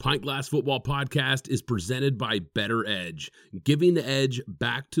Pint Glass Football Podcast is presented by Better Edge, giving the edge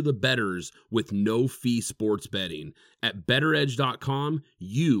back to the bettors with no-fee sports betting. At betteredge.com,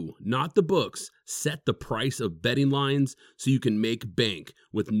 you, not the books, set the price of betting lines so you can make bank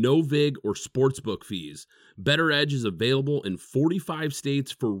with no vig or sportsbook fees. Better Edge is available in 45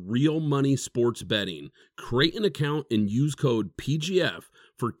 states for real money sports betting. Create an account and use code PGF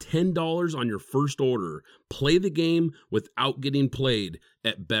for $10 on your first order. Play the game without getting played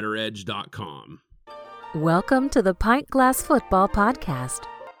at betteredge.com. Welcome to the Pint Glass Football Podcast.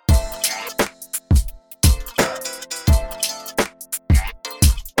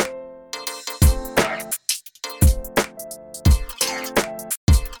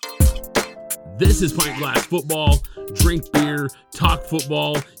 This is Pint Glass Football. Drink beer, talk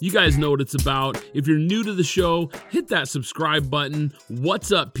football. You guys know what it's about. If you're new to the show, hit that subscribe button.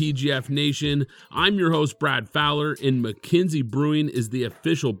 What's up, PGF Nation? I'm your host, Brad Fowler, and McKinsey Brewing is the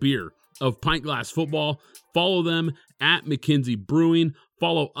official beer of Pint Glass Football. Follow them at McKinsey Brewing.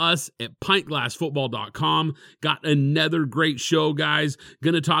 Follow us at pintglassfootball.com. Got another great show, guys.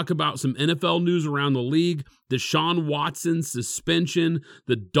 Going to talk about some NFL news around the league, Deshaun Watson's suspension,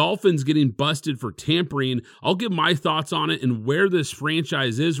 the Dolphins getting busted for tampering. I'll give my thoughts on it and where this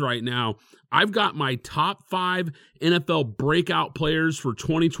franchise is right now. I've got my top 5 NFL breakout players for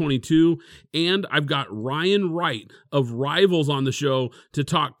 2022, and I've got Ryan Wright of Rivals on the show to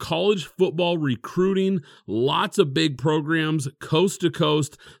talk college football recruiting, lots of big programs, coast to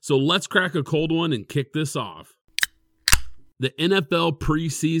coast. So let's crack a cold one and kick this off. The NFL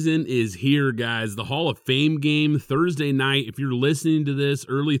preseason is here, guys. The Hall of Fame game Thursday night. If you're listening to this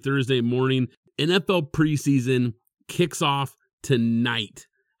early Thursday morning, NFL preseason kicks off tonight.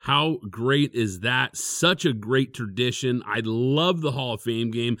 How great is that? Such a great tradition. I love the Hall of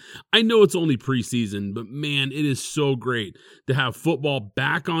Fame game. I know it's only preseason, but man, it is so great to have football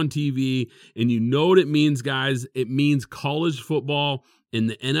back on TV. And you know what it means, guys? It means college football and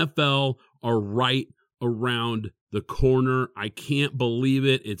the NFL are right around the corner. I can't believe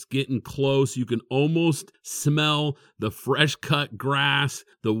it. It's getting close. You can almost smell the fresh cut grass,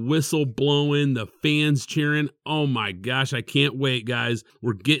 the whistle blowing, the fans cheering. Oh my gosh, I can't wait, guys.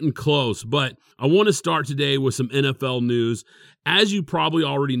 We're getting close. But I want to start today with some NFL news. As you probably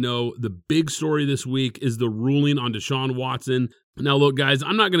already know, the big story this week is the ruling on Deshaun Watson. Now look, guys,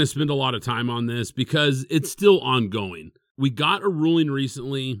 I'm not going to spend a lot of time on this because it's still ongoing. We got a ruling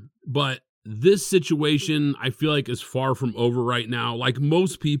recently, but this situation, I feel like, is far from over right now. Like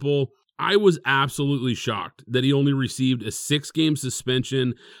most people, I was absolutely shocked that he only received a 6-game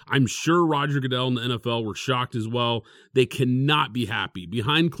suspension. I'm sure Roger Goodell and the NFL were shocked as well. They cannot be happy.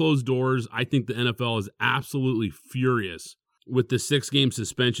 Behind closed doors, I think the NFL is absolutely furious with the 6-game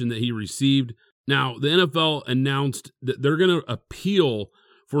suspension that he received. Now, the NFL announced that they're going to appeal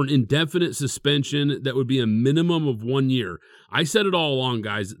for an indefinite suspension that would be a minimum of 1 year. I said it all along,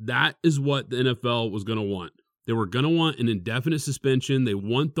 guys. That is what the NFL was going to want. They were going to want an indefinite suspension. They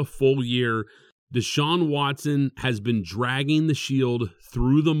want the full year. Deshaun Watson has been dragging the shield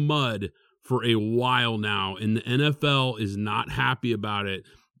through the mud for a while now, and the NFL is not happy about it.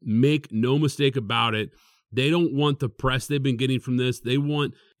 Make no mistake about it. They don't want the press they've been getting from this. They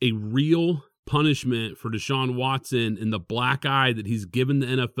want a real punishment for Deshaun Watson and the black eye that he's given the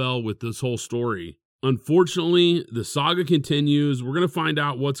NFL with this whole story. Unfortunately, the saga continues. We're going to find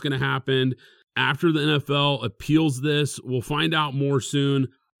out what's going to happen after the NFL appeals this. We'll find out more soon.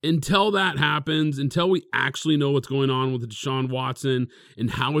 Until that happens, until we actually know what's going on with Deshaun Watson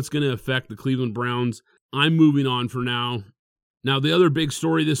and how it's going to affect the Cleveland Browns, I'm moving on for now. Now, the other big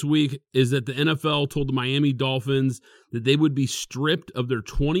story this week is that the NFL told the Miami Dolphins that they would be stripped of their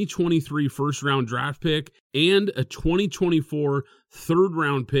 2023 first-round draft pick and a 2024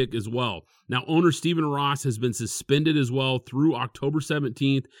 third-round pick as well. Now, owner Stephen Ross has been suspended as well through October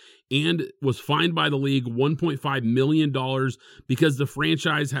 17th and was fined by the league $1.5 million because the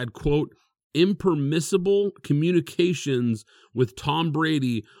franchise had, quote, impermissible communications with Tom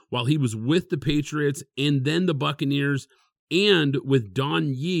Brady while he was with the Patriots and then the Buccaneers, and with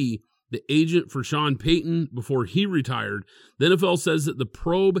Don Yee, the agent for Sean Payton, before he retired. The NFL says that the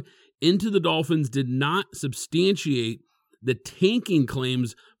probe into the Dolphins did not substantiate the tanking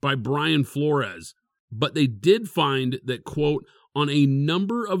claims by Brian Flores, but they did find that, quote, on a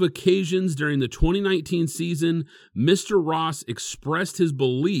number of occasions during the 2019 season, Mr. Ross expressed his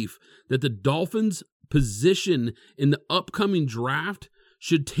belief that the Dolphins' position in the upcoming draft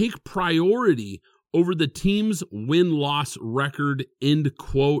should take priority over the team's win-loss record, end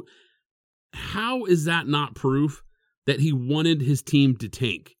quote. How is that not proof that he wanted his team to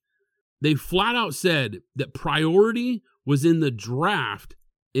tank? They flat out said that priority was in the draft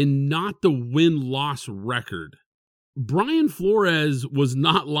and not the win-loss record. Brian Flores was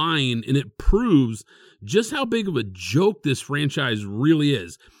not lying, and it proves just how big of a joke this franchise really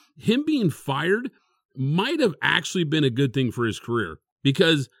is. Him being fired might have actually been a good thing for his career,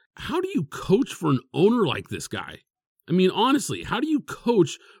 because how do you coach for an owner like this guy? I mean, honestly, how do you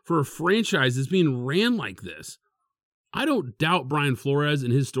coach for a franchise that's being ran like this? I don't doubt Brian Flores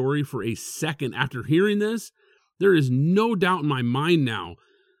and his story for a second. After hearing this, there is no doubt in my mind now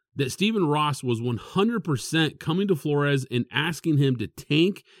that Stephen Ross was 100% coming to Flores and asking him to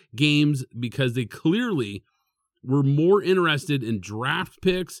tank games because they clearly were more interested in draft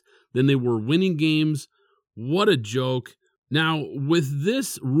picks than they were winning games. What a joke. Now, with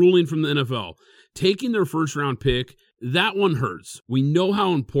this ruling from the NFL, taking their first-round pick, that one hurts. We know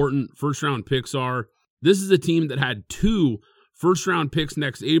how important first-round picks are. This is a team that had 2 first-round picks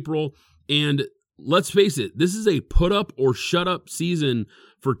next April, and let's face it, this is a put-up-or-shut-up season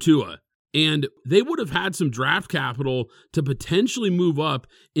for Tua. And they would have had some draft capital to potentially move up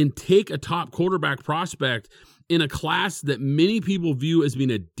and take a top quarterback prospect in a class that many people view as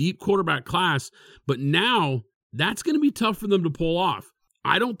being a deep quarterback class, but now that's going to be tough for them to pull off.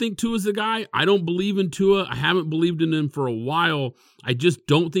 I don't think Tua's the guy. I don't believe in Tua. I haven't believed in him for a while. I just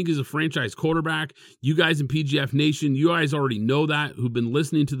don't think he's a franchise quarterback. You guys in PGF Nation, you guys already know that, who've been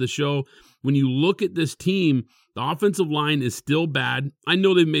listening to the show. When you look at this team, the offensive line is still bad. I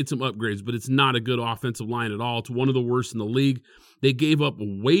know they've made some upgrades, but it's not a good offensive line at all. It's one of the worst in the league. They gave up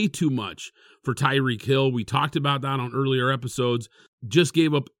way too much for Tyreek Hill. We talked about that on earlier episodes. Just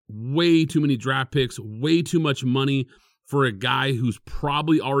gave up way too many draft picks, way too much money for a guy who's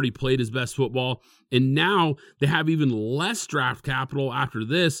probably already played his best football. And now they have even less draft capital after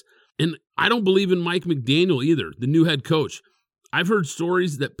this. And I don't believe in Mike McDaniel either, the new head coach. I've heard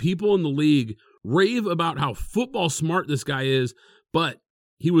stories that people in the league rave about how football smart this guy is, but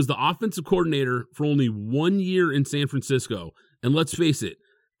he was the offensive coordinator for only 1 year in San Francisco. And let's face it,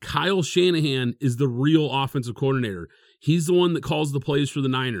 Kyle Shanahan is the real offensive coordinator. He's the one that calls the plays for the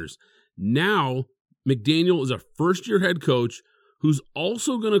Niners. Now, McDaniel is a first-year head coach who's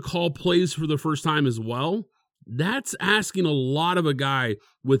also going to call plays for the first time as well. That's asking a lot of a guy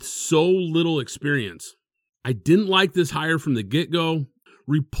with so little experience. I didn't like this hire from the get-go.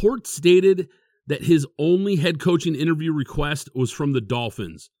 Reports stated that his only head coaching interview request was from the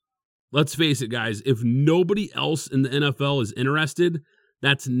Dolphins. Let's face it, guys, if nobody else in the NFL is interested,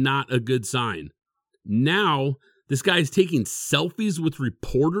 that's not a good sign. Now, this guy's taking selfies with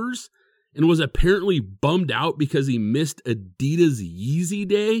reporters and was apparently bummed out because he missed Adidas Yeezy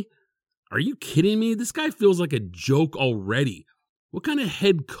Day. Are you kidding me? This guy feels like a joke already. What kind of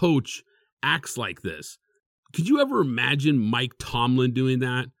head coach acts like this? Could you ever imagine Mike Tomlin doing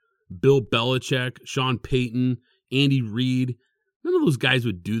that? Bill Belichick, Sean Payton, Andy Reid? None of those guys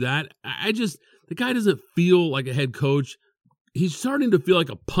would do that. The guy doesn't feel like a head coach. He's starting to feel like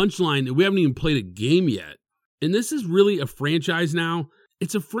a punchline, and we haven't even played a game yet. And this is really a franchise now.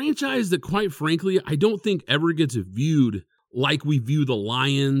 It's a franchise that, quite frankly, I don't think ever gets viewed like we view the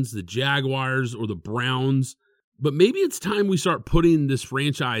Lions, the Jaguars, or the Browns. But maybe it's time we start putting this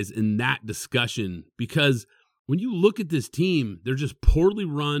franchise in that discussion, because when you look at this team, they're just poorly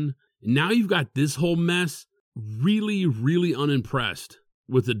run. And now you've got this whole mess. Really, really unimpressed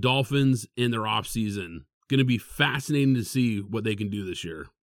with the Dolphins in their offseason. Going to be fascinating to see what they can do this year.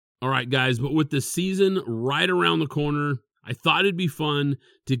 All right, guys, but with the season right around the corner, I thought it'd be fun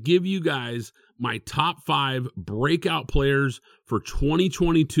to give you guys my top 5 breakout players for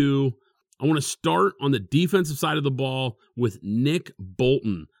 2022. I want to start on the defensive side of the ball with Nick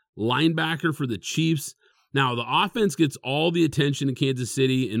Bolton, linebacker for the Chiefs. Now, the offense gets all the attention in Kansas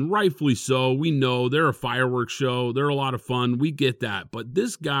City, and rightfully so. We know they're a fireworks show. They're a lot of fun. We get that. But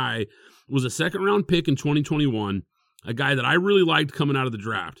this guy was a second-round pick in 2021, a guy that I really liked coming out of the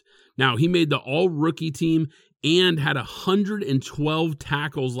draft. Now, he made the all-rookie team and had 112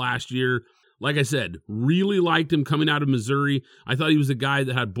 tackles last year. Like I said, really liked him coming out of Missouri. I thought he was a guy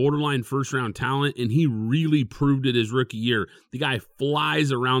that had borderline first-round talent, and he really proved it his rookie year. The guy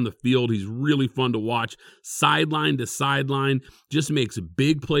flies around the field. He's really fun to watch. Sideline to sideline, just makes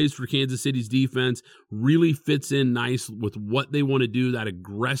big plays for Kansas City's defense, really fits in nice with what they want to do, that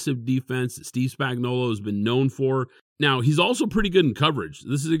aggressive defense that Steve Spagnuolo has been known for. Now, he's also pretty good in coverage.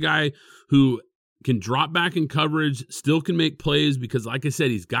 This is a guy who can drop back in coverage, still can make plays because, like I said,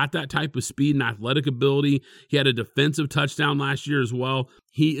 he's got that type of speed and athletic ability. He had a defensive touchdown last year as well.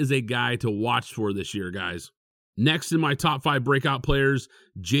 He is a guy to watch for this year, guys. Next in my top 5 breakout players,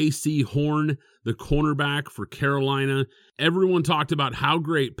 J.C. Horn, the cornerback for Carolina. Everyone talked about how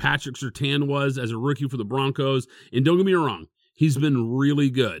great Patrick Surtain was as a rookie for the Broncos, and don't get me wrong, He's been really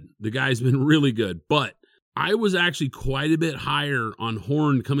good. The guy's been really good. But I was actually quite a bit higher on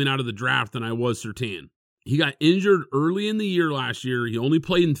Horn coming out of the draft than I was Surtain. He got injured early in the year last year. He only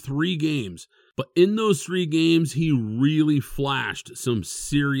played in 3 games. But in those 3 games, he really flashed some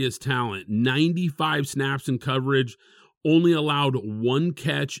serious talent. 95 snaps in coverage, only allowed 1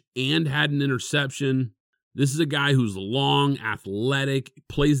 catch and had an interception. This is a guy who's long, athletic,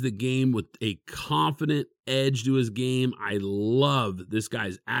 plays the game with a confident edge to his game. I love this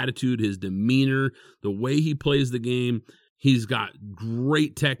guy's attitude, his demeanor, the way he plays the game. He's got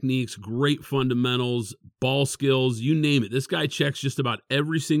great techniques, great fundamentals, ball skills, you name it. This guy checks just about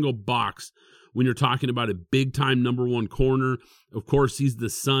every single box when you're talking about a big-time number 1 corner. Of course, he's the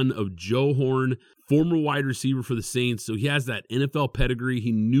son of Joe Horn, former wide receiver for the Saints, so he has that NFL pedigree.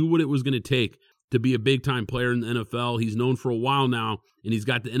 He knew what it was going to take to be a big-time player in the NFL. He's known for a while now, and he's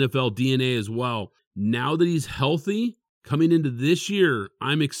got the NFL DNA as well. Now that he's healthy, coming into this year,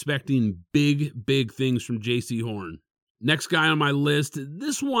 I'm expecting big, big things from J.C. Horn. Next guy on my list,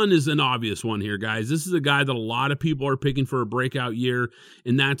 this one is an obvious one here, guys. This is a guy that a lot of people are picking for a breakout year,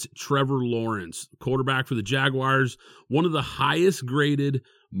 and that's Trevor Lawrence, quarterback for the Jaguars, one of the highest graded,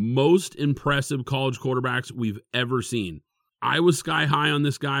 most impressive college quarterbacks we've ever seen. I was sky high on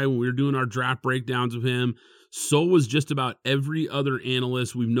this guy when we were doing our draft breakdowns of him. So was just about every other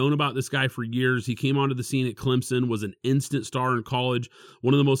analyst. We've known about this guy for years. He came onto the scene at Clemson, was an instant star in college,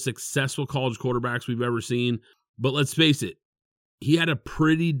 one of the most successful college quarterbacks we've ever seen. But let's face it, he had a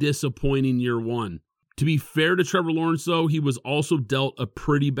pretty disappointing year 1. To be fair to Trevor Lawrence, though, he was also dealt a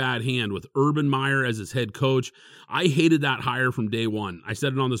pretty bad hand with Urban Meyer as his head coach. I hated that hire from day 1. I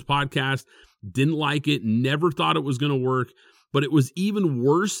said it on this podcast, didn't like it, never thought it was going to work, but it was even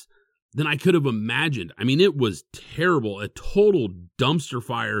worse than I could have imagined. I mean, it was terrible, a total dumpster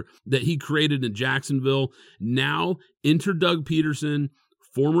fire that he created in Jacksonville. Now, enter Doug Peterson,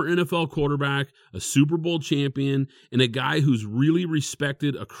 former NFL quarterback, a Super Bowl champion, and a guy who's really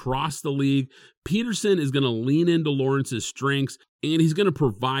respected across the league. Peterson is going to lean into Lawrence's strengths, and he's going to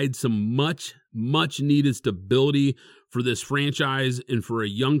provide some much needed stability for this franchise and for a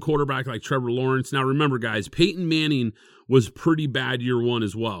young quarterback like Trevor Lawrence. Now, remember, guys, Peyton Manning was pretty bad year 1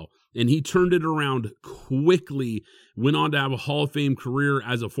 as well, and he turned it around quickly, went on to have a Hall of Fame career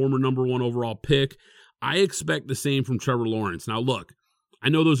as a former number 1 overall pick. I expect the same from Trevor Lawrence. Now, look, I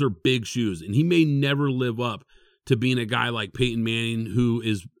know those are big shoes, and he may never live up to being a guy like Peyton Manning, who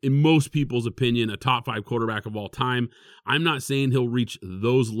is, in most people's opinion, a top 5 quarterback of all time. I'm not saying he'll reach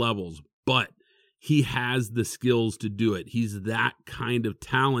those levels, but he has the skills to do it. He's that kind of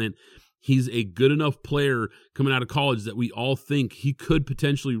talent. He's a good enough player coming out of college that we all think he could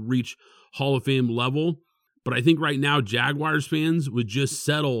potentially reach Hall of Fame level. But I think right now, Jaguars fans would just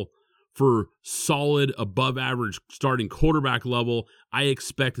settle for solid, above average starting quarterback level. I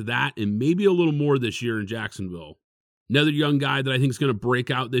expect that and maybe a little more this year in Jacksonville. Another young guy that I think is going to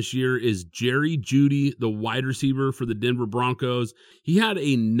break out this year is Jerry Jeudy, the wide receiver for the Denver Broncos. He had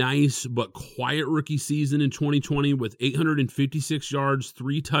a nice but quiet rookie season in 2020 with 856 yards,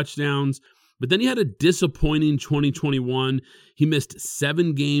 3 touchdowns. But then he had a disappointing 2021. He missed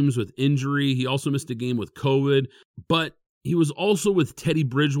 7 games with injury. He also missed a game with COVID. But he was also with Teddy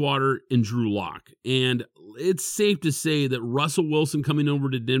Bridgewater and Drew Lock. And it's safe to say that Russell Wilson coming over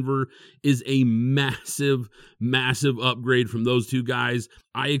to Denver is a massive upgrade from those 2 guys.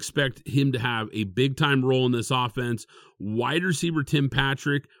 I expect him to have a big-time role in this offense. Wide receiver Tim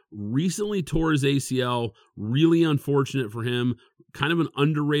Patrick recently tore his ACL. Really unfortunate for him. Kind of an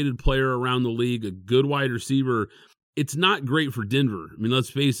underrated player around the league, a good wide receiver. It's not great for Denver. I mean,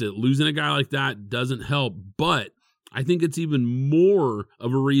 let's face it, losing a guy like that doesn't help, but I think it's even more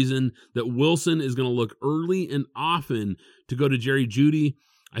of a reason that Wilson is going to look early and often to go to Jerry Jeudy.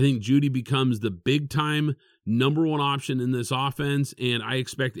 I think Jeudy becomes the big-time number 1 option in this offense, and I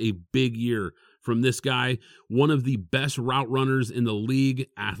expect a big year from this guy. One of the best route runners in the league,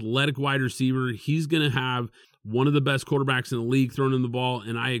 athletic wide receiver. He's going to have one of the best quarterbacks in the league throwing in the ball,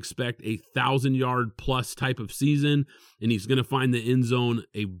 and I expect a 1,000-yard plus type of season, and he's going to find the end zone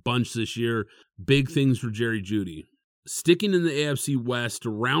a bunch this year. Big things for Jerry Jeudy. Sticking in the AFC West, to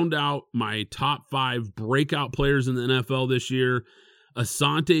round out my top 5 breakout players in the NFL this year,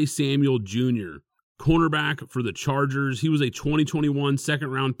 Asante Samuel Jr., cornerback for the Chargers. He was a 2021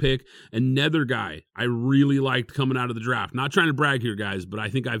 second-round pick. Another guy I really liked coming out of the draft. Not trying to brag here, guys, but I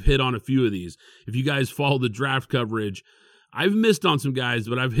think I've hit on a few of these. If you guys follow the draft coverage, I've missed on some guys,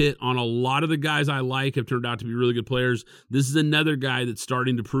 but I've hit on a lot of the guys I like have turned out to be really good players. This is another guy that's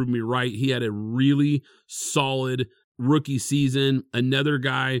starting to prove me right. He had a really solid rookie season. Another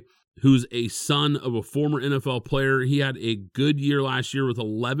guy who's a son of a former NFL player. He had a good year last year with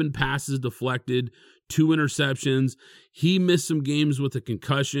 11 passes deflected, 2 interceptions. He missed some games with a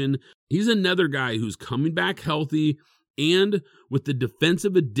concussion. He's another guy who's coming back healthy, and with the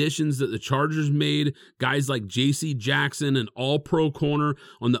defensive additions that the Chargers made, guys like J.C. Jackson, an all-pro corner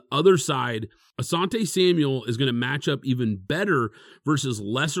on the other side, Asante Samuel is going to match up even better versus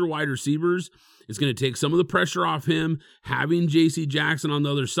lesser wide receivers. It's going to take some of the pressure off him, having J.C. Jackson on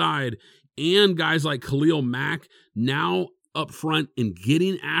the other side, and guys like Khalil Mack now up front and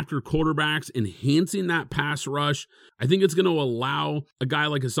getting after quarterbacks, enhancing that pass rush. I think it's going to allow a guy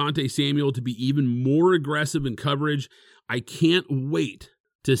like Asante Samuel to be even more aggressive in coverage. I can't wait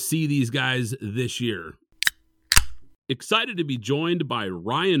to see these guys this year. Excited to be joined by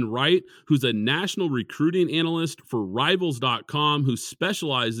Ryan Wright, who's a national recruiting analyst for Rivals.com, who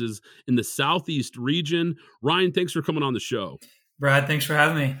specializes in the Southeast region. Ryan, thanks for coming on the show. Brad, thanks for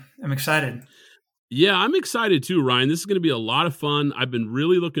having me. I'm excited. Yeah, I'm excited too, Ryan. This is going to be a lot of fun. I've been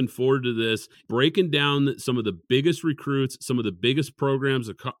really looking forward to this, breaking down some of the biggest recruits, some of the biggest programs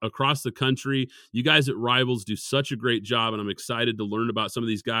across the country. You guys at Rivals do such a great job, and I'm excited to learn about some of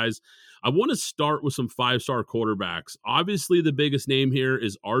these guys. I want to start with some 5-star quarterbacks. Obviously, the biggest name here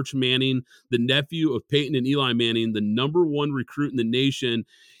is Arch Manning, the nephew of Peyton and Eli Manning, the #1 recruit in the nation.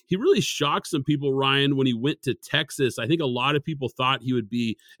 He really shocked some people, Ryan, when he went to Texas. I think a lot of people thought he would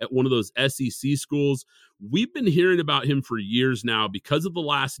be at one of those SEC schools. We've been hearing about him for years now because of the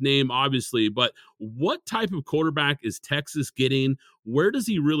last name, obviously. But what type of quarterback is Texas getting? Where does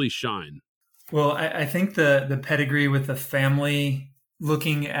he really shine? Well, I think the pedigree with the family,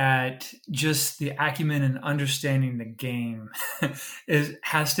 looking at just the acumen and understanding the game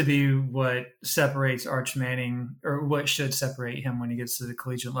has to be what separates Arch Manning, or what should separate him when he gets to the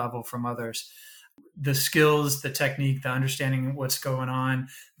collegiate level from others. The skills, the technique, the understanding what's going on,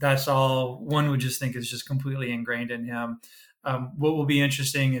 that's all one would just think is just completely ingrained in him. What will be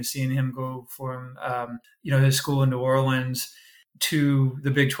interesting is seeing him go from his school in New Orleans to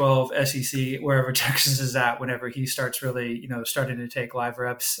the Big 12, SEC, wherever Texas is at, whenever he starts really, starting to take live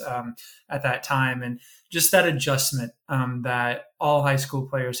reps at that time. And just that adjustment that all high school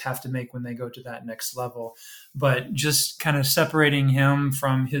players have to make when they go to that next level. But just kind of separating him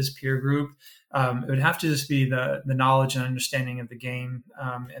from his peer group, it would have to just be the knowledge and understanding of the game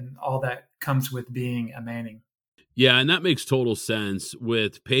and all that comes with being a Manning. Yeah, and that makes total sense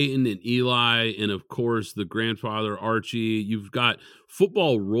with Peyton and Eli, and of course the grandfather Archie. You've got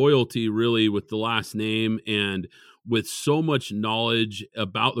football royalty really with the last name, and with so much knowledge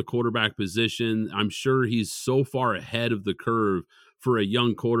about the quarterback position. I'm sure he's so far ahead of the curve for a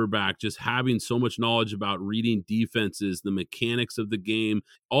young quarterback, just having so much knowledge about reading defenses, the mechanics of the game.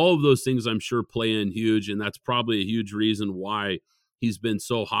 All of those things I'm sure play in huge, and that's probably a huge reason why he's been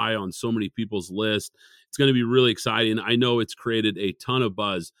so high on so many people's list. It's going to be really exciting. I know it's created a ton of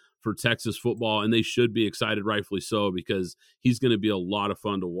buzz for Texas football, and they should be excited, rightfully so, because he's going to be a lot of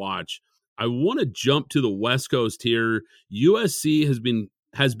fun to watch. I want to jump to the West Coast here. USC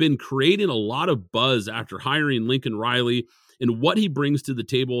has been creating a lot of buzz after hiring Lincoln Riley and what he brings to the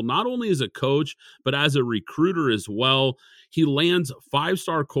table, not only as a coach, but as a recruiter as well. He lands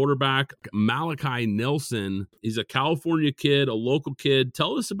 5-star quarterback Malachi Nelson. He's a California kid, a local kid.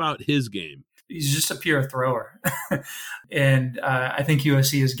 Tell us about his game. He's just a pure thrower. And I think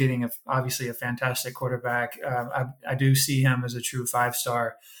USC is getting obviously a fantastic quarterback. I do see him as a true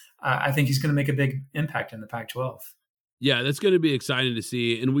 5-star. I think he's going to make a big impact in the Pac-12. Yeah, that's going to be exciting to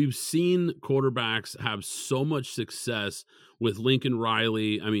see. And we've seen quarterbacks have so much success with Lincoln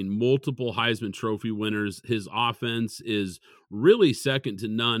Riley. I mean, multiple Heisman Trophy winners. His offense is really second to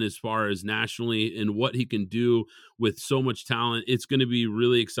none as far as nationally and what he can do with so much talent. It's going to be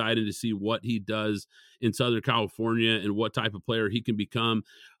really exciting to see what he does in Southern California and what type of player he can become.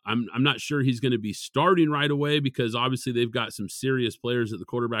 I'm not sure he's going to be starting right away because obviously they've got some serious players at the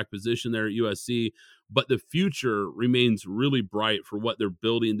quarterback position there at USC, but the future remains really bright for what they're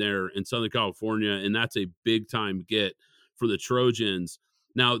building there in Southern California, and that's a big-time get for the Trojans.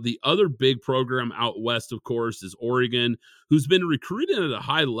 Now, the other big program out west, of course, is Oregon, who's been recruiting at a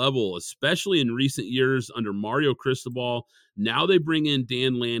high level, especially in recent years under Mario Cristobal. Now they bring in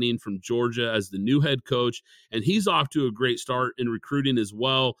Dan Lanning from Georgia as the new head coach, and he's off to a great start in recruiting as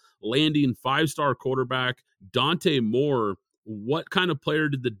well, landing 5-star quarterback Dante Moore. What kind of player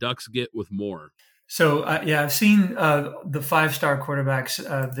did the Ducks get with Moore? So, I've seen the 5-star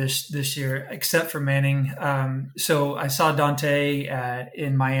quarterbacks this year, except for Manning. So I saw Dante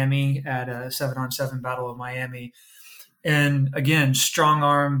in Miami at a 7-on-7 Battle of Miami. And again, strong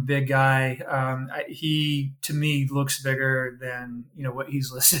arm, big guy. He, to me, looks bigger than, what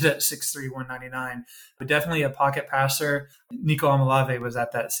he's listed at 6'3", 199, but definitely a pocket passer. Nico Amalave was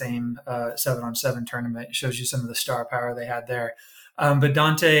at that same 7-on-7 tournament. It shows you some of the star power they had there. But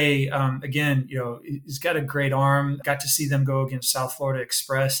Dante, again, he's got a great arm. Got to see them go against South Florida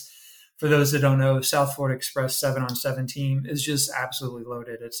Express. For those that don't know, South Florida Express 7-on-7 team is just absolutely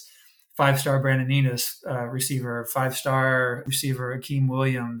loaded. It's 5-star Brandon Enos, receiver, 5-star receiver Akeem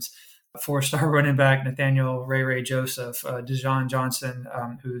Williams, 4-star running back Nathaniel Ray Joseph, Dejon Johnson,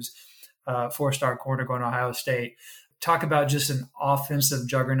 who's 4-star corner going to Ohio State. Talk about just an offensive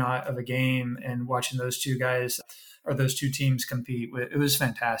juggernaut of a game, and watching those two guys or those two teams compete, it was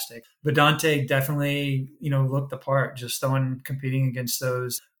fantastic. But Dante definitely, looked the part, just competing against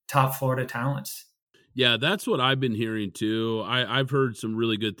those top Florida talents. Yeah, that's what I've been hearing too. I've heard some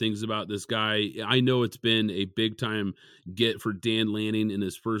really good things about this guy. I know it's been a big time get for Dan Lanning in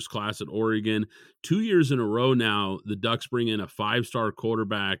his first class at Oregon. 2 years in a row now, the Ducks bring in a 5-star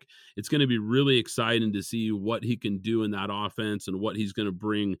quarterback. It's going to be really exciting to see what he can do in that offense and what he's going to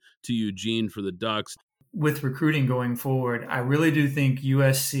bring to Eugene for the Ducks. With recruiting going forward, I really do think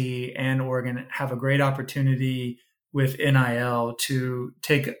USC and Oregon have a great opportunity with NIL to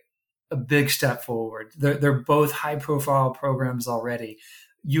take a big step forward. They're both high-profile programs already.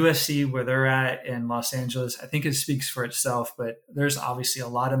 USC, where they're at in Los Angeles, I think it speaks for itself, but there's obviously a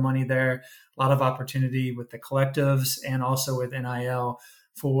lot of money there, a lot of opportunity with the collectives and also with NIL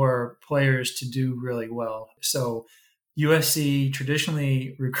for players to do really well. So USC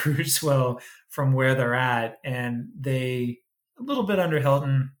traditionally recruits well from where they're at, and they, a little bit under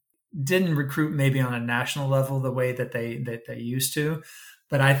Helton, didn't recruit maybe on a national level the way that they used to.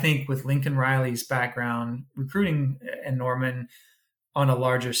 But I think with Lincoln Riley's background recruiting in Norman on a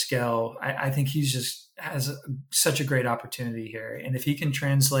larger scale, I think he's just has such a great opportunity here. And if he can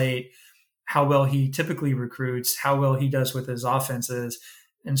translate how well he typically recruits, how well he does with his offenses,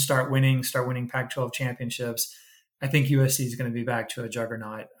 and start winning Pac-12 championships, I think USC is going to be back to a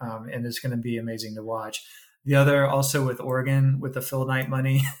juggernaut, and it's going to be amazing to watch. The other, also with Oregon, with the Phil Knight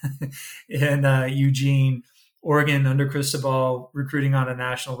money in Eugene, Oregon under Cristobal recruiting on a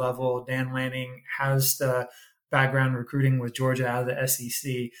national level. Dan Lanning has the background recruiting with Georgia out of the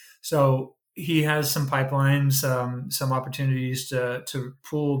SEC. So he has some pipelines, some opportunities to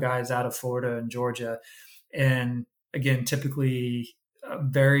pull guys out of Florida and Georgia. And again, typically a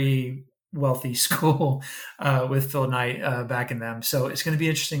very wealthy school with Phil Knight backing them. So it's going to be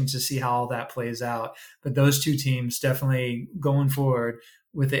interesting to see how all that plays out. But those two teams definitely going forward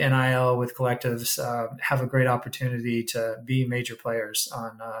with the NIL, with collectives, have a great opportunity to be major players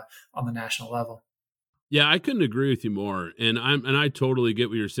on the national level. Yeah, I couldn't agree with you more. And I totally get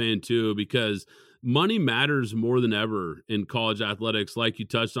what you're saying too, because money matters more than ever in college athletics, like you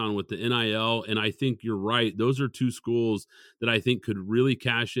touched on with the NIL. And I think you're right. Those are two schools that I think could really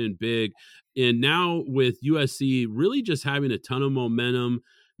cash in big. And now with USC really just having a ton of momentum,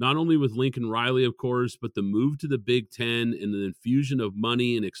 not only with Lincoln Riley, of course, but the move to the Big Ten and the infusion of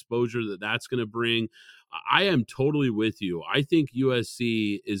money and exposure that's going to bring. I am totally with you. I think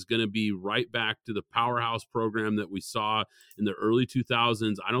USC is going to be right back to the powerhouse program that we saw in the early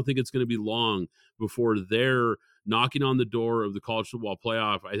 2000s. I don't think it's going to be long before they're knocking on the door of the college football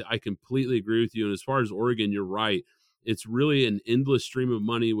playoff. I completely agree with you. And as far as Oregon, you're right. It's really an endless stream of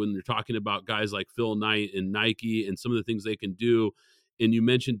money when you're talking about guys like Phil Knight and Nike and some of the things they can do. And you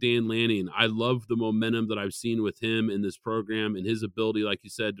mentioned Dan Lanning. I love the momentum that I've seen with him in this program and his ability, like you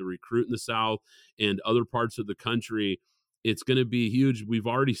said, to recruit in the South and other parts of the country. It's going to be huge. We've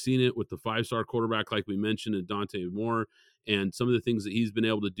already seen it with the 5-star quarterback, like we mentioned, and Dante Moore, and some of the things that he's been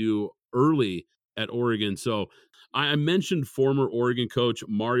able to do early at Oregon. So I mentioned former Oregon coach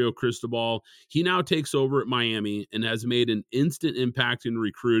Mario Cristobal. He now takes over at Miami and has made an instant impact in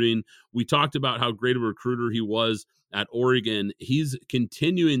recruiting. We talked about how great of a recruiter he was at Oregon. He's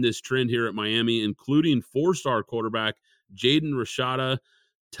continuing this trend here at Miami, including 4-star quarterback Jaden Rashada.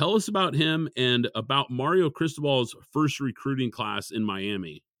 Tell us about him and about Mario Cristobal's first recruiting class in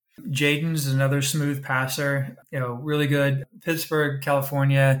Miami. Jaden's another smooth passer, really good. Pittsburgh,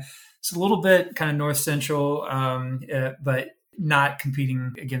 California. It's a little bit kind of north central, but not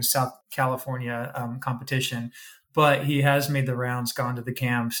competing against South California competition. But he has made the rounds, gone to the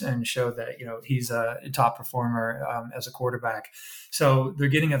camps, and showed that he's a top performer as a quarterback. So they're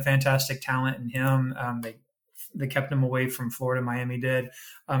getting a fantastic talent in him. They kept him away from Florida. Miami did.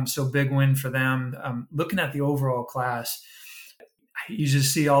 So big win for them. Looking at the overall class, you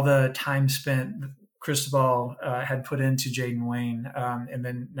just see all the time spent Cristobal had put into Jaden Wayne, and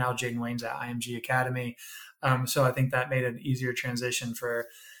then now Jaden Wayne's at IMG Academy. So I think that made an easier transition for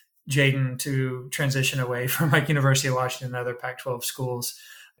Jaden to transition away from like University of Washington and other Pac-12 schools.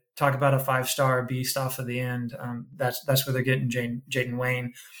 Talk about a 5-star beast off of the end. That's where they're getting Jaden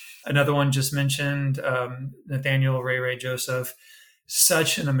Wayne. Another one just mentioned, Nathaniel Ray Joseph.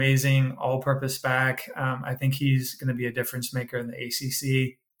 Such an amazing all-purpose back. I think he's going to be a difference maker in the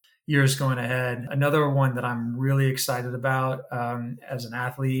ACC years going ahead. Another one that I'm really excited about as an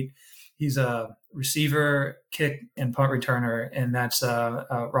athlete, he's a receiver, kick, and punt returner, and that's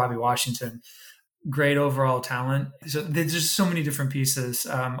Robbie Washington. Great overall talent. So there's just so many different pieces.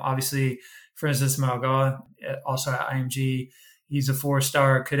 Obviously, Francis Malgoa, also at IMG, he's a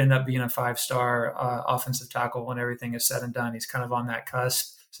 4-star, could end up being a 5-star offensive tackle when everything is said and done. He's kind of on that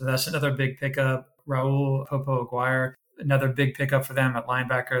cusp. So that's another big pickup. Raul Popo Aguirre, another big pickup for them at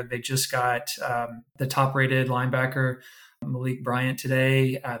linebacker. They just got the top-rated linebacker, Malik Bryant,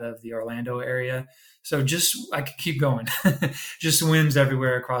 today out of the Orlando area. So I could keep going. Just wins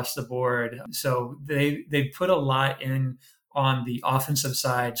everywhere across the board. So they put a lot in on the offensive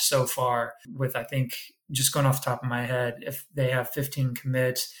side so far with, I think, just going off the top of my head, if they have 15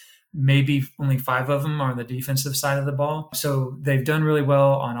 commits, maybe only 5 of them are on the defensive side of the ball. So they've done really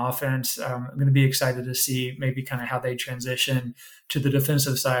well on offense. I'm going to be excited to see maybe kind of how they transition to the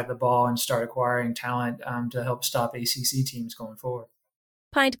defensive side of the ball and start acquiring talent to help stop ACC teams going forward.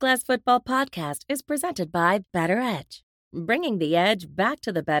 Pint Glass Football Podcast is presented by Better Edge, bringing the edge back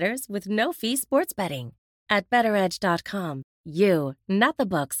to the bettors with no-fee sports betting. At BetterEdge.com, you, not the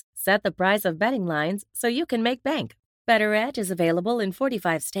books, set the price of betting lines so you can make bank. Better Edge is available in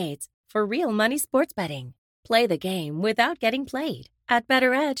 45 states for real money sports betting. Play the game without getting played at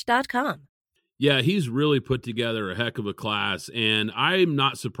BetterEdge.com. Yeah, he's really put together a heck of a class, and I'm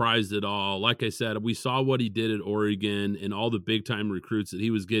not surprised at all. Like I said, we saw what he did at Oregon and all the big-time recruits that he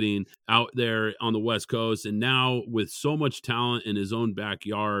was getting out there on the West Coast, and now with so much talent in his own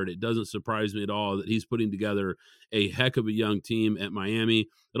backyard, it doesn't surprise me at all that he's putting together a heck of a young team at Miami.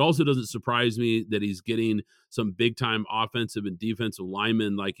 It also doesn't surprise me that he's getting some big-time offensive and defensive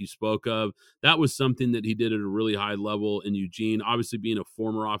linemen like you spoke of. That was something that he did at a really high level in Eugene. Obviously, being a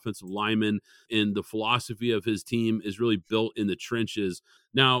former offensive lineman, and the philosophy of his team is really built in the trenches.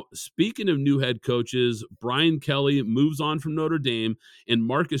 Now, speaking of new head coaches, Brian Kelly moves on from Notre Dame, and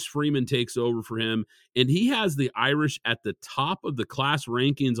Marcus Freeman takes over for him, and he has the Irish at the top of the class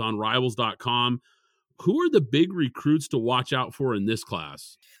rankings on Rivals.com. Who are the big recruits to watch out for in this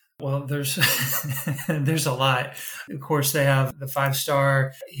class? Well, there's there's a lot. Of course, they have the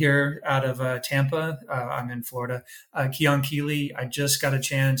 5-star here out of Tampa. I'm in Florida. Keon Keeley. I just got a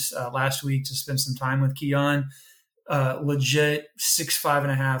chance last week to spend some time with Keon. Legit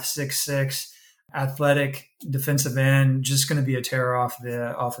 6'5.5", 6'6", athletic defensive end. Just going to be a terror off of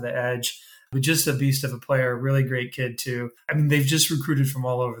the edge. But just a beast of a player. Really great kid too. I mean, they've just recruited from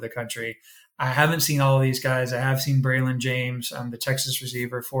all over the country. I haven't seen all of these guys. I have seen Braylon James, the Texas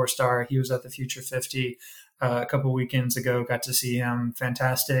receiver, 4-star. He was at the Future 50 a couple weekends ago. Got to see him.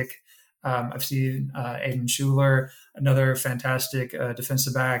 Fantastic. I've seen Aiden Schuler, another fantastic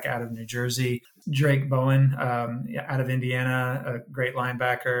defensive back out of New Jersey. Drake Bowen out of Indiana, a great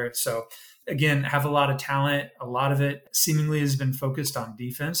linebacker. So, again, have a lot of talent. A lot of it seemingly has been focused on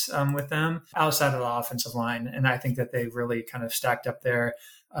defense with them outside of the offensive line. And I think that they've really kind of stacked up there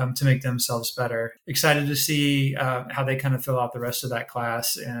to make themselves better. Excited to see how they kind of fill out the rest of that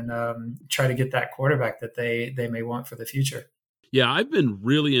class and try to get that quarterback that they may want for the future. Yeah, I've been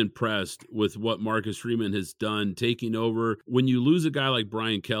really impressed with what Marcus Freeman has done taking over. When you lose a guy like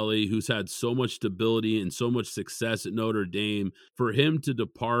Brian Kelly, who's had so much stability and so much success at Notre Dame, for him to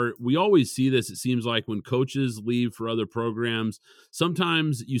depart, we always see this, it seems like, when coaches leave for other programs.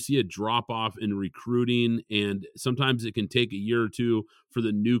 Sometimes you see a drop-off in recruiting, and sometimes it can take a year or two for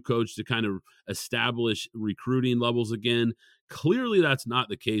the new coach to kind of establish recruiting levels again. Clearly, that's not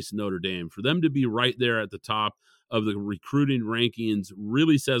the case in Notre Dame. For them to be right there at the top of the recruiting rankings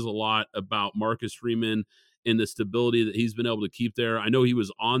really says a lot about Marcus Freeman and the stability that he's been able to keep there. I know he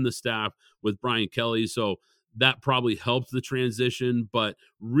was on the staff with Brian Kelly, so that probably helped the transition, but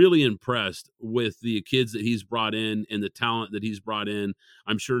really impressed with the kids that he's brought in and the talent that he's brought in.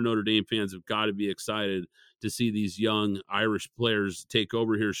 I'm sure Notre Dame fans have got to be excited to see these young Irish players take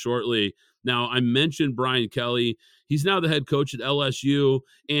over here shortly. Now, I mentioned Brian Kelly. He's now the head coach at LSU,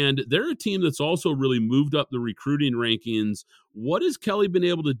 and they're a team that's also really moved up the recruiting rankings. What has Kelly been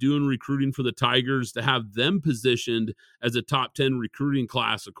able to do in recruiting for the Tigers to have them positioned as a top 10 recruiting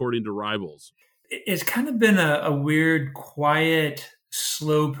class, according to Rivals? It's kind of been a weird, quiet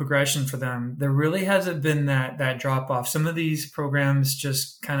slow progression for them. There really hasn't been that drop off. Some of these programs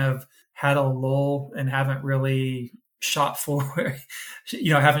just kind of had a lull and haven't really shot forward,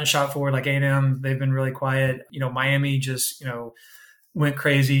 haven't shot forward like A&M. They've been really quiet. Miami just, went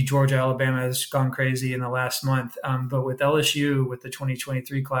crazy. Georgia, Alabama has gone crazy in the last month. But with LSU, with the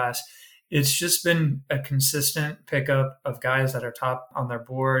 2023 class, it's just been a consistent pickup of guys that are top on their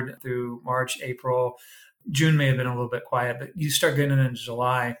board through March, April. June may have been a little bit quiet, but you start getting into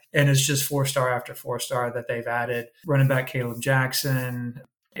July, and it's just 4-star after 4-star that they've added. Running back Caleb Jackson,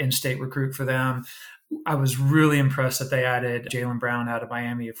 in-state recruit for them. I was really impressed that they added Jaylen Brown out of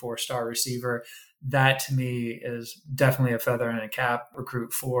Miami, a 4-star receiver. That to me is definitely a feather in a cap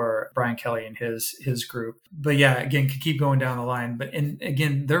recruit for Brian Kelly and his group. But yeah, again, could keep going down the line. And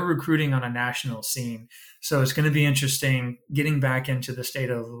again, they're recruiting on a national scene. So it's going to be interesting getting back into the state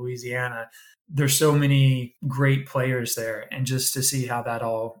of Louisiana. There's so many great players there, and just to see how that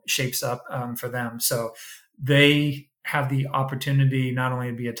all shapes up for them. So they have the opportunity not only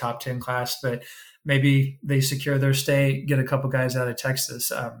to be a top 10 class, but maybe they secure their stay, get a couple guys out of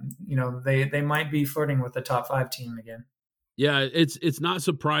Texas. They might be flirting with the top 5 team again. Yeah, it's not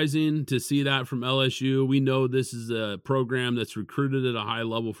surprising to see that from LSU. We know this is a program that's recruited at a high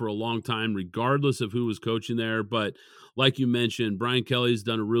level for a long time, regardless of who was coaching there. But like you mentioned, Brian Kelly's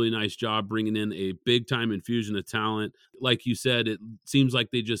done a really nice job bringing in a big-time infusion of talent. Like you said, it seems like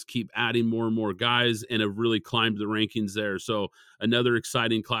they just keep adding more and more guys and have really climbed the rankings there. So another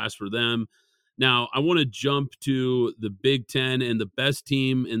exciting class for them. Now, I want to jump to the Big Ten, and the best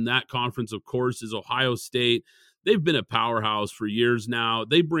team in that conference, of course, is Ohio State. They've been a powerhouse for years now.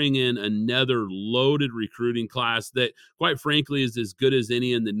 They bring in another loaded recruiting class that, quite frankly, is as good as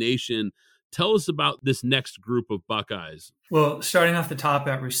any in the nation. Tell us about this next group of Buckeyes. Well, starting off the top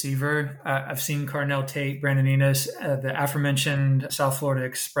at receiver, I've seen Carnell Tate, Brandon Enos, the aforementioned South Florida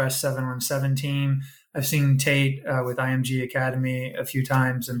Express 717 team. I've seen Tate with IMG Academy a few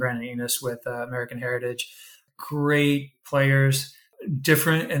times, and Brandon Enos with American Heritage. Great players,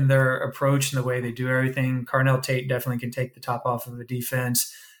 different in their approach and the way they do everything. Carnell Tate definitely can take the top off of a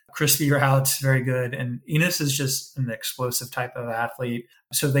defense. Crispy routes, very good. And Enos is just an explosive type of athlete.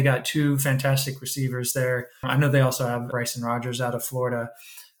 So they got 2 fantastic receivers there. I know they also have Bryson Rogers out of Florida,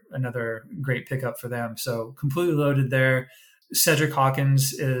 another great pickup for them. So completely loaded there. Cedric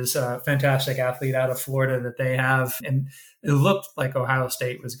Hawkins is a fantastic athlete out of Florida that they have. And it looked like Ohio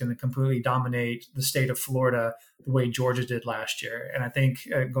State was going to completely dominate the state of Florida the way Georgia did last year. And I think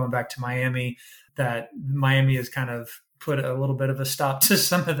going back to Miami, that Miami has kind of put a little bit of a stop to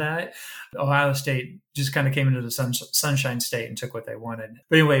some of that. Ohio State just kind of came into the Sunshine State and took what they wanted.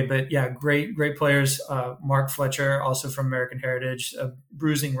 But anyway, yeah, great players. Mark Fletcher, also from American Heritage, a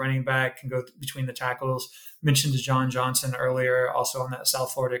bruising running back, can go between the tackles. Mentioned John Johnson earlier, also on that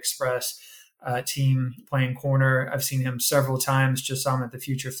South Florida Express team playing corner. I've seen him several times, just saw him at the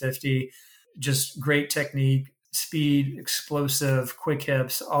Future 50. Just great technique, speed, explosive, quick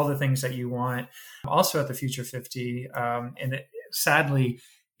hips, all the things that you want. Also at the Future 50, sadly,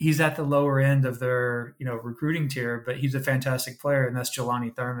 he's at the lower end of their recruiting tier, but he's a fantastic player, and that's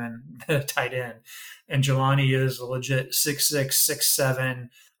Jelani Thurman, the tight end. And Jelani is a legit 6'6", 6'7".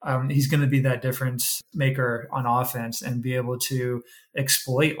 He's going to be that difference maker on offense and be able to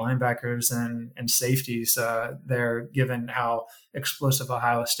exploit linebackers and safeties there, given how explosive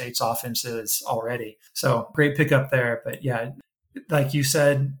Ohio State's offense is already. So great pickup there. But yeah, like you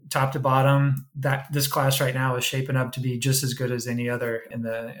said, top to bottom, that this class right now is shaping up to be just as good as any other in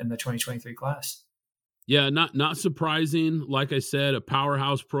the 2023 class. Yeah, not surprising. Like I said, a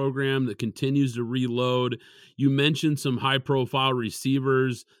powerhouse program that continues to reload. You mentioned some high-profile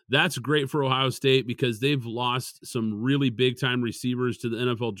receivers. That's great for Ohio State because they've lost some really big-time receivers to the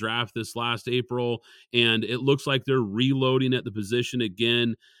NFL draft this last April, and it looks like they're reloading at the position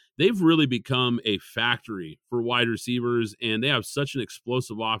again. They've really become a factory for wide receivers, and they have such an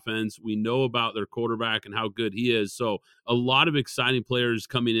explosive offense. We know about their quarterback and how good he is. So a lot of exciting players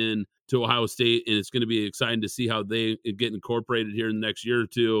coming in to Ohio State, and it's going to be exciting to see how they get incorporated here in the next year or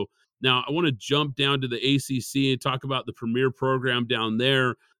two. Now, I want to jump down to the ACC and talk about the premier program down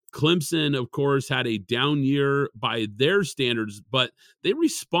there. Clemson, of course, had a down year by their standards, but they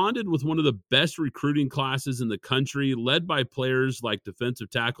responded with one of the best recruiting classes in the country, led by players like defensive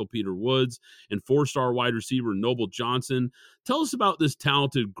tackle Peter Woods and 4-star wide receiver Noble Johnson. Tell us about this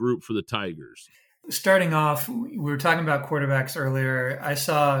talented group for the Tigers. Starting off, we were talking about quarterbacks earlier. I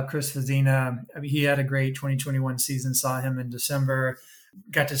saw Chris Vazina. He had a great 2021 season, saw him in December,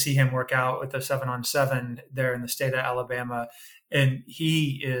 got to see him work out with the 7-on-7 there in the state of Alabama. And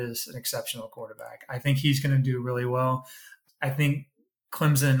he is an exceptional quarterback. I think he's going to do really well. I think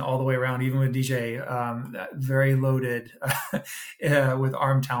Clemson all the way around, even with DJ, very loaded with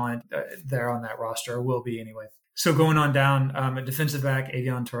arm talent there on that roster, or will be anyway. So going on down, at defensive back,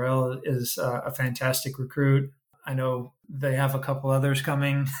 Avion Terrell is a fantastic recruit. I know they have a couple others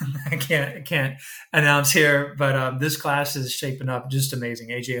coming. I can't announce here, but this class is shaping up just amazing.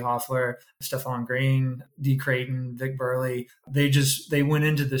 AJ Hoffler, Stephon Green, D. Creighton, Vic Burley. They went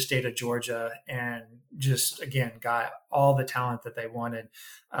into the state of Georgia and just, again, got all the talent that they wanted.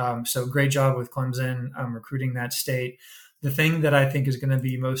 So great job with Clemson recruiting that state. The thing that I think is going to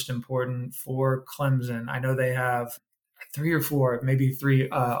be most important for Clemson, I know they have 3 or 4, maybe 3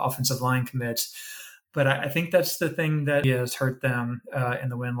 offensive line commits, but I think that's the thing that has hurt them in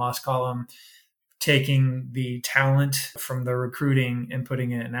the win-loss column, taking the talent from the recruiting and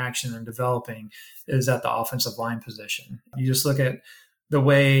putting it in action and developing is at the offensive line position. You just look at the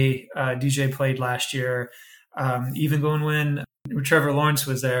way DJ played last year, even going when Trevor Lawrence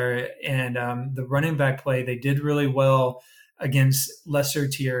was there, and the running back play, they did really well against lesser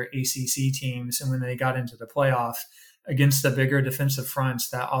tier ACC teams. And when they got into the playoffs against the bigger defensive fronts,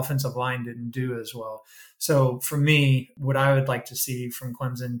 that offensive line didn't do as well. So for me, what I would like to see from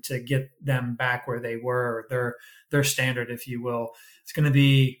Clemson to get them back where they were, their standard, if you will, it's going to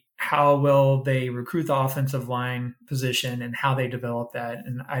be how well they recruit the offensive line position and how they develop that.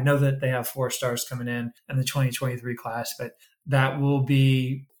 And I know that they have 4 stars coming in the 2023 class, but that will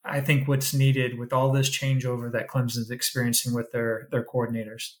be, I think, what's needed with all this changeover that Clemson's experiencing with their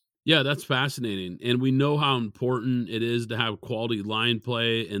coordinators. Yeah, that's fascinating. And we know how important it is to have quality line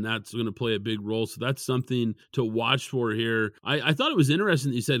play, and that's going to play a big role. So that's something to watch for here. I thought it was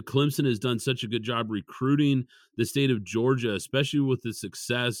interesting that you said Clemson has done such a good job recruiting the state of Georgia, especially with the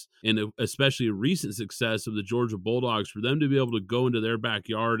success and especially recent success of the Georgia Bulldogs. For them to be able to go into their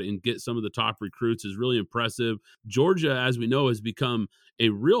backyard and get some of the top recruits is really impressive. Georgia, as we know, has become a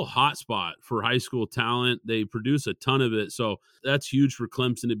real hotspot for high school talent. They produce a ton of it. So that's huge for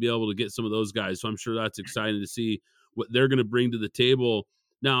Clemson to be able to get some of those guys. So I'm sure that's exciting to see what they're going to bring to the table.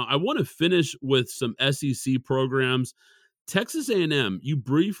 Now, I want to finish with some SEC programs. Texas A&M, you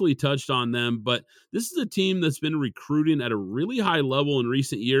briefly touched on them, but this is a team that's been recruiting at a really high level in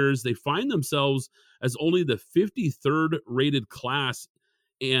recent years. They find themselves as only the 53rd rated class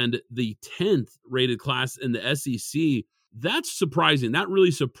and the 10th rated class in the SEC. That's surprising. That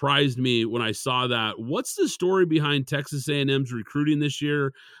really surprised me when I saw that. What's the story behind Texas A&M's recruiting this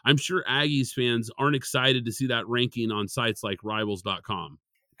year? I'm sure Aggies fans aren't excited to see that ranking on sites like Rivals.com.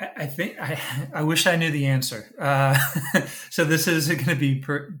 I think I wish I knew the answer. So this is going to be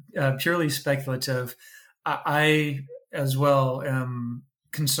purely speculative. I as well am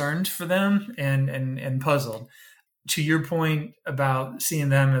concerned for them and puzzled. To your point about seeing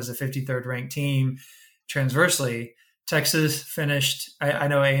them as a 53rd ranked team, transversely, Texas finished, I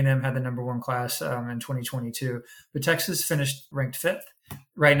know A&M had the number 1 class in 2022, but Texas finished ranked 5th.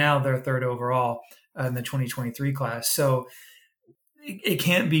 Right now, they're 3rd overall in the 2023 class. So it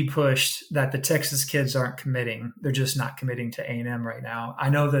can't be pushed that the Texas kids aren't committing. They're just not committing to A&M right now.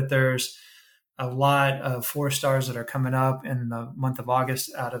 I know that there's a lot of 4 stars that are coming up in the month of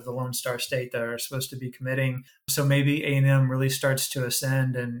August out of the Lone Star State that are supposed to be committing. So maybe A&M really starts to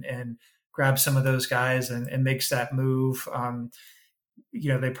ascend and grab some of those guys and makes that move.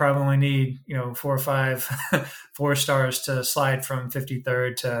 They probably only need, 4 or 5 4 stars to slide from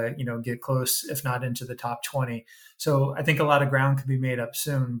 53rd to, get close, if not into the top 20. So I think a lot of ground could be made up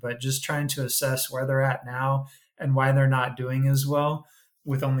soon, but just trying to assess where they're at now and why they're not doing as well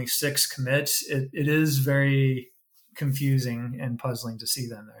with only 6 commits, it is very confusing and puzzling to see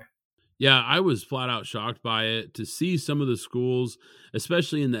them there. Yeah, I was flat out shocked by it. To see some of the schools,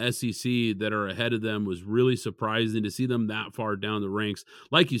 especially in the SEC, that are ahead of them was really surprising to see them that far down the ranks.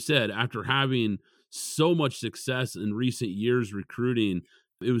 Like you said, after having so much success in recent years recruiting,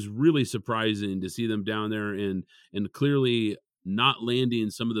 it was really surprising to see them down there and clearly not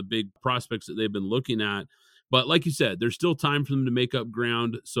landing some of the big prospects that they've been looking at. But like you said, there's still time for them to make up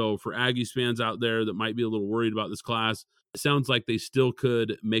ground. So for Aggies fans out there that might be a little worried about this class, it sounds like they still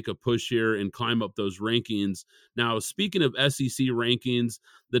could make a push here and climb up those rankings. Now, speaking of SEC rankings,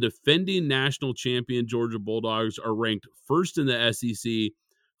 the defending national champion Georgia Bulldogs are ranked 1st in the SEC,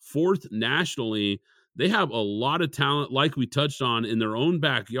 4th nationally. They have a lot of talent, like we touched on, in their own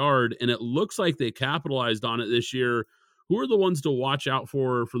backyard, and it looks like they capitalized on it this year. Who are the ones to watch out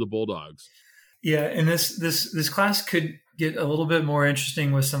for the Bulldogs? Yeah, and this class could get a little bit more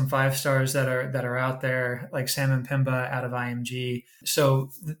interesting with some 5 stars that are out there, like Sam Mpemba out of IMG. So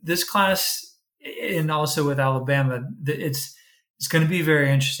this class, and also with Alabama, it's it's going to be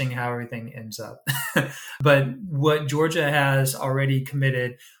very interesting how everything ends up. But what Georgia has already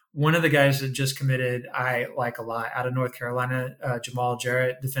committed, one of the guys that just committed, I like a lot, out of North Carolina, Jamal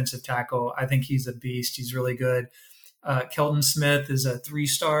Jarrett, defensive tackle. I think he's a beast. He's really good. Kelton Smith is a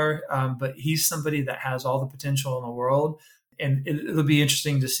 3-star, but he's somebody that has all the potential in the world. And it'll be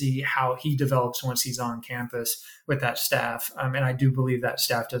interesting to see how he develops once he's on campus with that staff. And I do believe that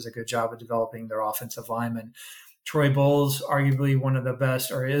staff does a good job of developing their offensive linemen. Troy Bowles, arguably one of the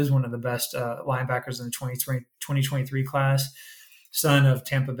best, or is one of the best linebackers in the 2023 class, son of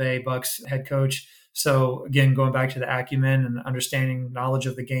Tampa Bay Bucks head coach. So again, going back to the acumen and understanding knowledge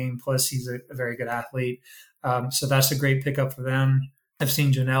of the game, plus he's a very good athlete. So that's a great pickup for them. I've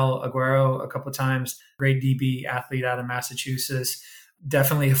seen Janelle Aguero a couple of times, great DB athlete out of Massachusetts,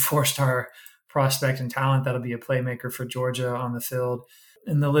 definitely a 4-star prospect and talent that'll be a playmaker for Georgia on the field.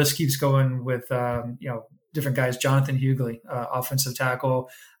 And the list keeps going with, different guys. Jonathan Hughley, offensive tackle.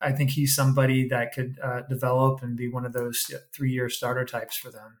 I think he's somebody that could develop and be one of those 3-year starter types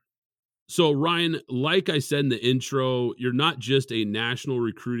for them. So, Ryan, like I said in the intro, you're not just a national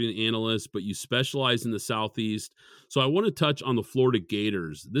recruiting analyst, but you specialize in the Southeast. So I want to touch on the Florida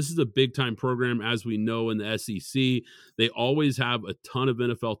Gators. This is a big-time program, as we know, in the SEC. They always have a ton of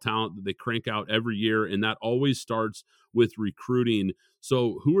NFL talent that they crank out every year, and that always starts with recruiting.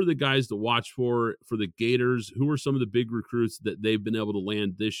 So who are the guys to watch for the Gators? Who are some of the big recruits that they've been able to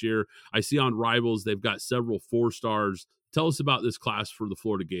land this year? I see on Rivals they've got several 4-stars. Tell us about this class for the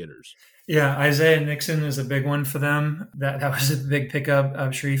Florida Gators. Yeah, Isaiah Nixon is a big one for them. That was a big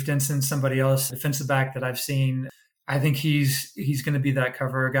pickup. Sharif Denson, somebody else, defensive back that I've seen. I think he's going to be that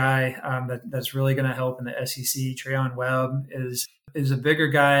cover guy that's really going to help in the SEC. Trayon Webb is a bigger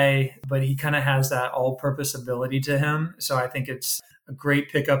guy, but he kind of has that all-purpose ability to him. So I think it's a great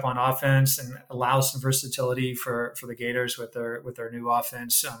pickup on offense and allows some versatility for the Gators with their new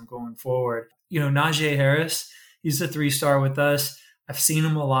offense going forward. Najee Harris, he's a 3-star with us. I've seen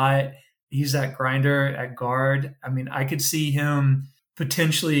him a lot. He's that grinder at guard. I mean, I could see him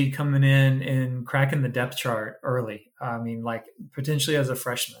potentially coming in and cracking the depth chart early. I mean, like potentially as a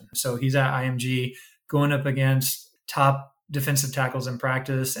freshman. So he's at IMG going up against top defensive tackles in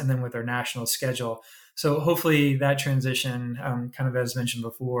practice and then with their national schedule. So hopefully that transition, kind of as mentioned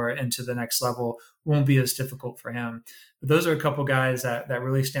before, into the next level won't be as difficult for him. But those are a couple guys that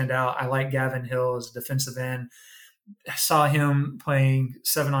really stand out. I like Gavin Hill as a defensive end. I saw him playing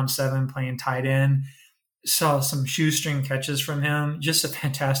 7-on-7, playing tight end. Saw some shoestring catches from him. Just a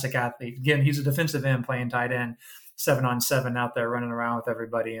fantastic athlete. Again, he's a defensive end playing tight end, 7-on-7 out there running around with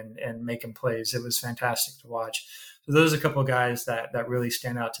everybody and making plays. It was fantastic to watch. So those are a couple of guys that really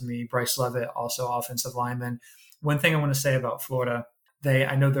stand out to me. Bryce Levitt, also offensive lineman. One thing I want to say about Florida,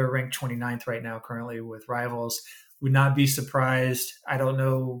 I know they're ranked 29th right now currently with Rivals. Would not be surprised. I don't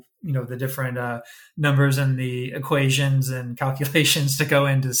know, the different numbers and the equations and calculations to go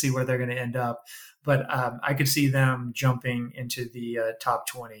in to see where they're going to end up. But I could see them jumping into the top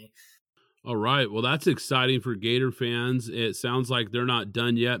 20. All right. Well, that's exciting for Gator fans. It sounds like they're not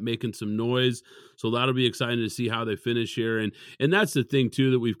done yet, making some noise. So that'll be exciting to see how they finish here. And that's the thing, too,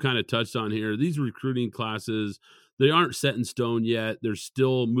 that we've kind of touched on here. These recruiting classes, they aren't set in stone yet. There's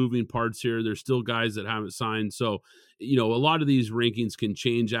still moving parts here. There's still guys that haven't signed. So, a lot of these rankings can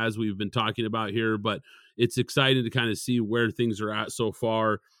change as we've been talking about here. But it's exciting to kind of see where things are at so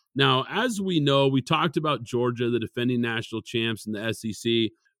far. Now, as we know, we talked about Georgia, the defending national champs in the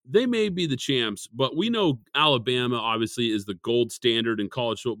SEC. They may be the champs, but we know Alabama obviously is the gold standard in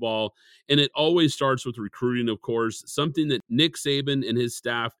college football, and it always starts with recruiting, of course, something that Nick Saban and his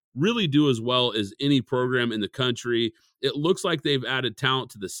staff really do as well as any program in the country. It looks like they've added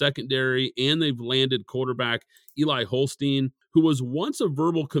talent to the secondary, and they've landed quarterback Eli Holstein, who was once a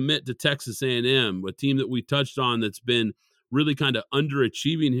verbal commit to Texas A&M, a team that we touched on that's been really kind of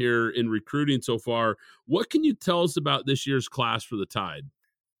underachieving here in recruiting so far. What can you tell us about this year's class for the Tide?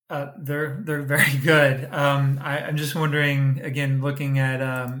 They're very good. I'm just wondering, again, looking at,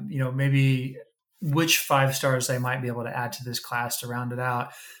 maybe which 5-stars they might be able to add to this class to round it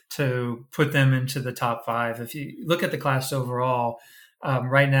out to put them into the top 5. If you look at the class overall,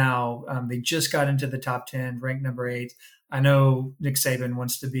 right now, they just got into the top 10, ranked number 8. I know Nick Saban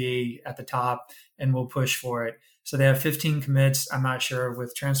wants to be at the top and will push for it. So they have 15 commits. I'm not sure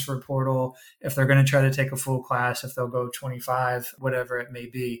with transfer portal if they're going to try to take a full class, if they'll go 25, whatever it may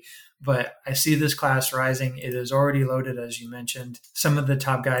be. But I see this class rising. It is already loaded, as you mentioned. Some of the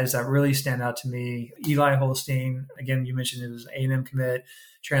top guys that really stand out to me, Eli Holstein, again, you mentioned it was A&M commit.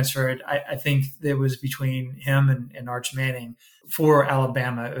 transferred. I think it was between him and Arch Manning. For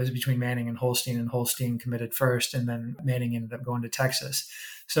Alabama, it was between Manning and Holstein committed first, and then Manning ended up going to Texas.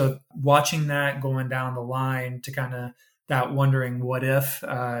 So watching that going down the line to kind of that wondering what if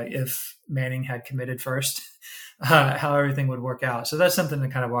Manning had committed first, how everything would work out. So that's something to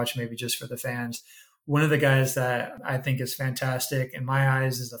kind of watch maybe just for the fans. One of the guys that I think is fantastic in my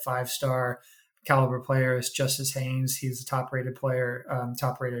eyes is a 5-star caliber player is Justice Haynes. He's a top-rated player,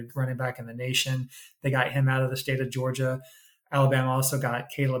 top-rated running back in the nation. They got him out of the state of Georgia. Alabama also got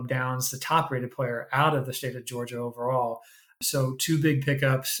Caleb Downs, the top-rated player out of the state of Georgia overall. So 2 big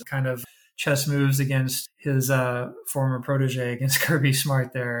pickups, kind of chess moves against his former protege, against Kirby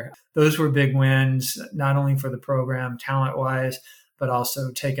Smart there. Those were big wins, not only for the program talent-wise, but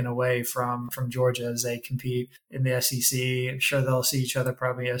also taken away from Georgia as they compete in the SEC. I'm sure they'll see each other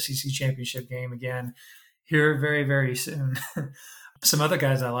probably SEC championship game again here very, very soon. Some other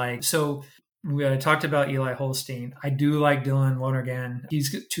guys I like. So we talked about Eli Holstein. I do like Dylan Lonergan.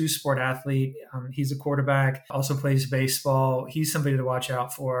 He's a 2-sport athlete. He's a quarterback, also plays baseball. He's somebody to watch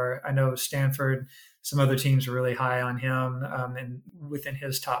out for. I know Stanford, some other teams are really high on him and within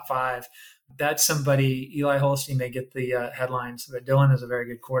his top 5. That's somebody, Eli Holstein may get the headlines, but Dylan is a very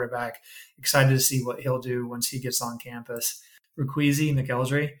good quarterback. Excited to see what he'll do once he gets on campus. Ruquizi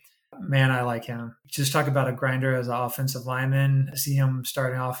McElderry, man, I like him. Just talk about a grinder as an offensive lineman. I see him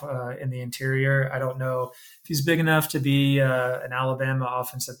starting off in the interior. I don't know if he's big enough to be an Alabama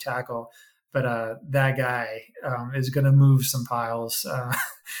offensive tackle, but that guy is going to move some piles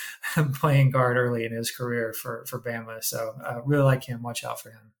playing guard early in his career for Bama. So really like him. Watch out for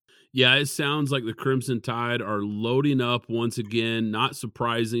him. Yeah, it sounds like the Crimson Tide are loading up once again. Not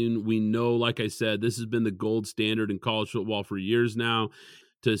surprising. We know, like I said, this has been the gold standard in college football for years now.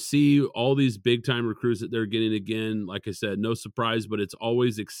 To see all these big-time recruits that they're getting again, like I said, no surprise, but it's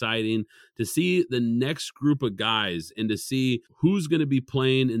always exciting to see the next group of guys and to see who's going to be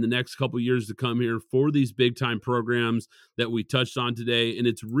playing in the next couple years to come here for these big-time programs that we touched on today. And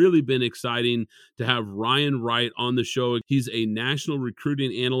it's really been exciting to have Ryan Wright on the show. He's a national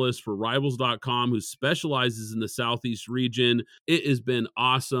recruiting analyst for Rivals.com who specializes in the Southeast region. It has been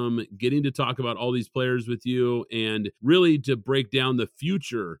awesome getting to talk about all these players with you and really to break down the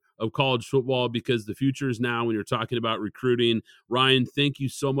future of college football, because the future is now when you're talking about recruiting. Ryan, thank you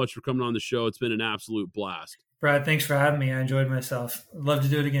so much for coming on the show. It's been an absolute blast. Brad, thanks for having me. I enjoyed myself. I'd love to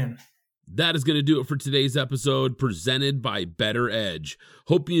do it again. That is going to do it for today's episode presented by Better Edge.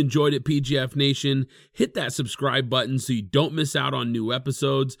 Hope you enjoyed it, PGF Nation. Hit that subscribe button so you don't miss out on new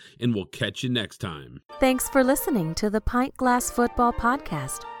episodes, and we'll catch you next time. Thanks for listening to the Pint Glass Football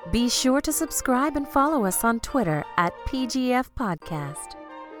Podcast. Be sure to subscribe and follow us on Twitter at PGF Podcast.